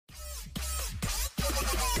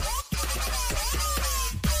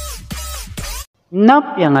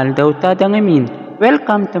Napyangal daw tadangamin.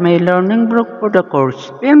 Welcome to my learning blog for the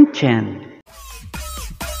course Vincent.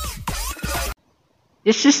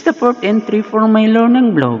 This is the fourth entry for my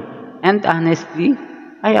learning blog, and honestly,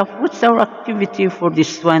 I approach our activity for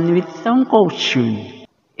this one with some caution.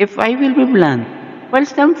 If I will be blunt, while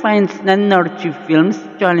some finds non-narrative films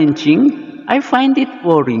challenging, I find it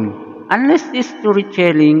boring, unless the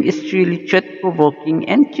storytelling is really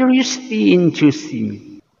thought-provoking and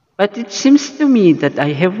curiosity-inducing. But it seems to me that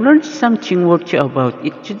I have learned something worthy about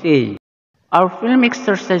it today. Our film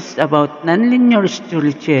exercises about nonlinear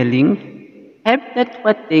storytelling have that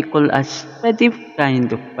what they call a study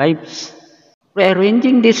kind of vibes.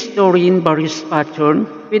 Rearranging the story in various patterns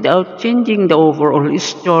without changing the overall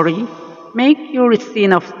story make your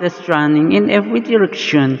scene of test running in every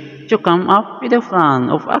direction to come up with a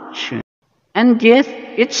plan of action. And yes,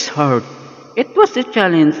 it's hard. It was a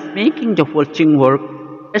challenge making the whole thing work,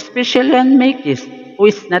 especially on Makis, who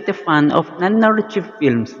is not a fan of non-narrative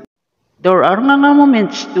films. There are mga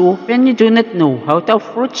moments too when you do not know how to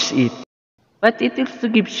approach it, but it also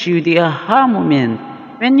gives you the aha moment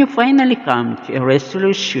when you finally come to a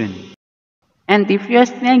resolution. And if you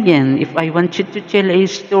ask me again if I wanted to tell a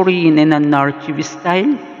story in a non-narrative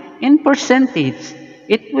style, in percentage,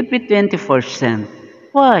 it would be 20%.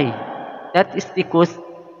 Why? That is because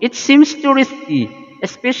it seems too risky,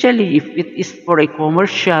 especially if it is for a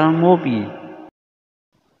commercial movie.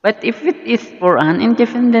 But if it is for an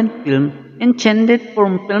independent film intended for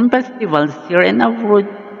film festivals here and abroad,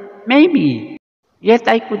 maybe. Yet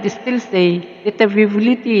I could still say that the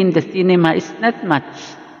viability in the cinema is not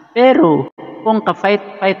much. Pero kung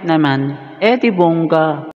ka-fight-fight naman, eh di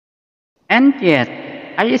bongga. And yet,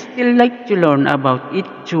 I still like to learn about it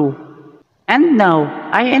too. And now,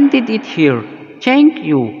 I ended it here. Thank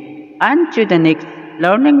you. On to the next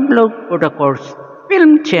learning blog for the course,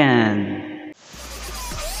 Film Chan.